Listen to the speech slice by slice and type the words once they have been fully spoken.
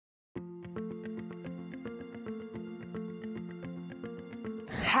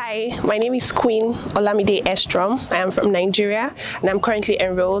Hi, my name is Queen Olamide Estrom. I am from Nigeria and I'm currently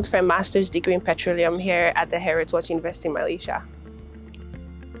enrolled for a master's degree in petroleum here at the Heriot-Watt University Malaysia.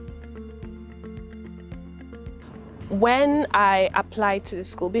 When I applied to the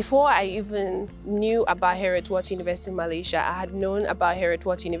school, before I even knew about Heriot-Watt University Malaysia, I had known about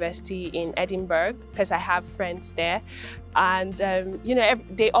Heriot-Watt University in Edinburgh because I have friends there. And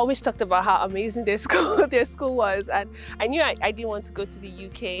they always talked about how amazing their school was, and I knew I didn't want to go to the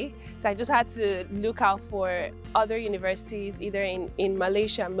UK, so I just had to look out for other universities, either in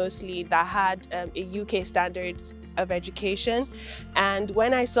Malaysia mostly, that had a UK standard of education. And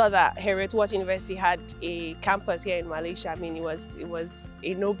when I saw that Heriot-Watt University had a campus here in Malaysia, I mean, it was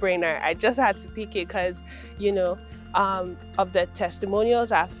a no-brainer. I just had to pick it because, of the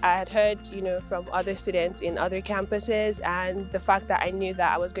testimonials I had heard, from other students in other campuses, and the fact that I knew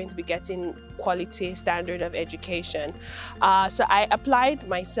that I was going to be getting quality standard of education. So I applied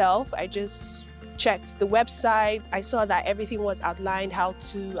myself. I just checked the website. I saw that everything was outlined, how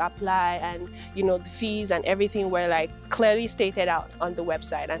to apply, and the fees and everything were like clearly stated out on the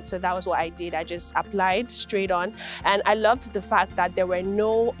website. And so that was what I did. I just applied straight on, and I loved the fact that there were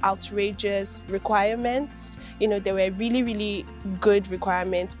no outrageous requirements. There were really, really good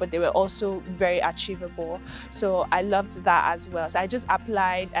requirements, but they were also very achievable. So I loved that as well. So I just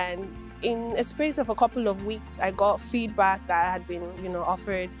applied, and in a space of a couple of weeks, I got feedback that I had been,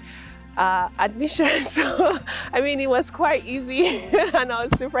 offered admission. So I mean, it was quite easy and I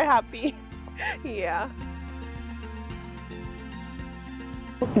was super happy. Yeah.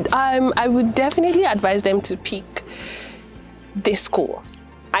 I would definitely advise them to pick this school.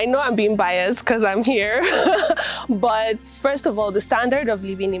 I know I'm being biased because I'm here, but first of all, the standard of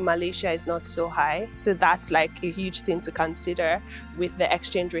living in Malaysia is not so high. So that's like a huge thing to consider with the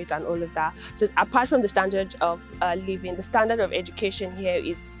exchange rate and all of that. So apart from the standard of living, the standard of education here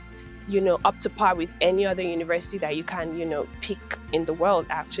is up to par with any other university that you can, pick in the world,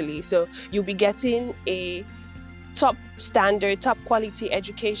 actually. So you'll be getting a top standard, top quality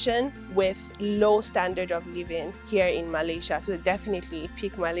education with low standard of living here in Malaysia. So definitely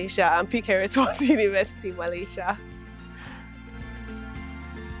pick Malaysia and pick Heriot-Watt University Malaysia.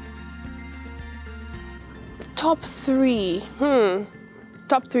 Top three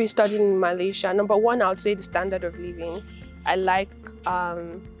studying in Malaysia. Number one, I would say the standard of living. I like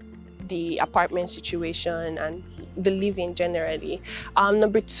the apartment situation and the living generally.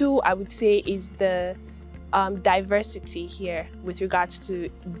 Number two, I would say, is the diversity here with regards to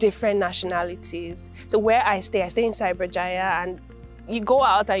different nationalities. So where I stay in Cyberjaya, and you go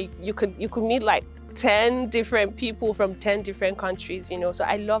out and you could meet like 10 different people from 10 different countries, so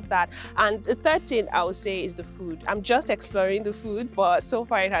I love that. And the third thing I would say is the food. I'm just exploring the food, but so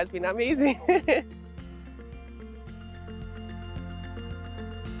far it has been amazing.